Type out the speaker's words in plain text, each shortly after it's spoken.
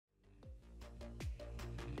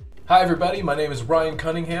Hi everybody, my name is Ryan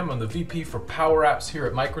Cunningham. I'm the VP for Power Apps here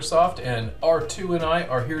at Microsoft, and R2 and I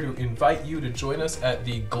are here to invite you to join us at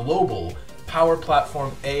the global Power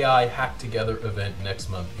Platform AI HackTogether event next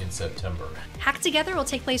month in September. HackTogether will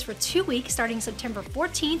take place for 2 weeks starting September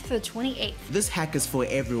 14th through the 28th. This hack is for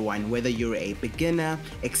everyone, whether you're a beginner,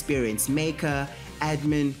 experienced maker,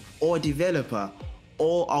 admin, or developer.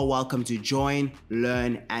 All are welcome to join,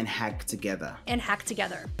 learn, and hack together. And hack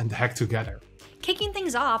together. And hack together. Kicking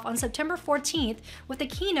things off on September 14th with a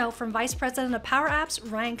keynote from Vice President of Power Apps,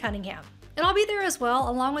 Ryan Cunningham. And I'll be there as well,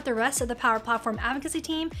 along with the rest of the Power Platform advocacy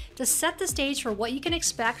team, to set the stage for what you can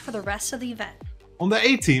expect for the rest of the event. On the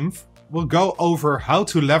 18th, we'll go over how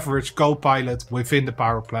to leverage Copilot within the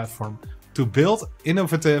Power Platform to build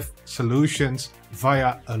innovative solutions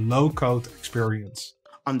via a low-code experience.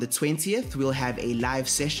 On the 20th, we'll have a live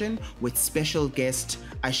session with special guest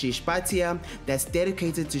Ashish Bhatia that's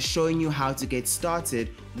dedicated to showing you how to get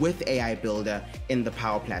started with AI Builder in the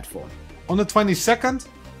Power Platform. On the 22nd,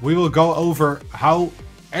 we will go over how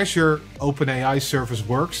Azure OpenAI service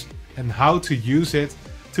works and how to use it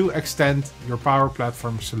to extend your Power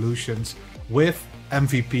Platform solutions with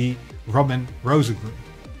MVP Roman Rosengren.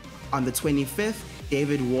 On the 25th,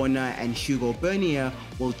 David Warner and Hugo Bernier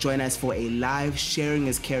will join us for a live Sharing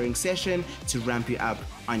is Caring session to ramp you up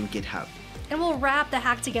on GitHub. And we'll wrap the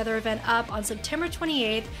Hack Together event up on September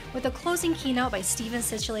 28th with a closing keynote by Steven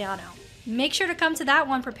Siciliano. Make sure to come to that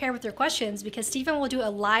one prepared with your questions because Steven will do a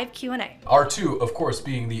live Q&A. R2, of course,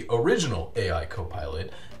 being the original AI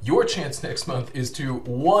Copilot. Your chance next month is to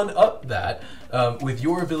one-up that with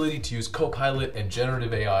your ability to use Copilot and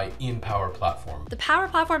generative AI in Power Platform. The Power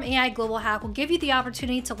Platform AI Global Hack will give you the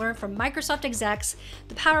opportunity to learn from Microsoft execs,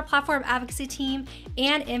 the Power Platform advocacy team,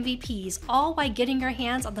 and MVPs, all while getting your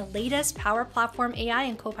hands on the latest Power Platform AI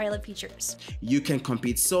and Copilot features. You can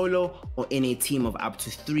compete solo or in a team of up to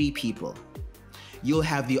 3 people. You'll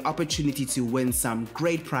have the opportunity to win some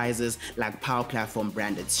great prizes like Power Platform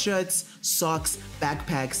branded shirts, socks,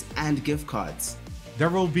 backpacks, and gift cards.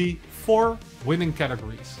 There will be 4 winning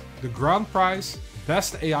categories. The grand prize,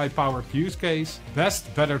 best AI-powered use case,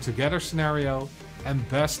 best better together scenario, and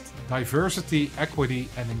best diversity, equity,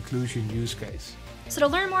 and inclusion use case. So to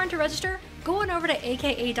learn more and to register, go on over to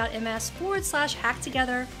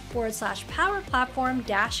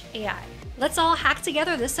aka.ms/hacktogether/powerplatform-AI. Let's all hack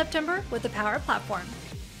together this September with the Power Platform.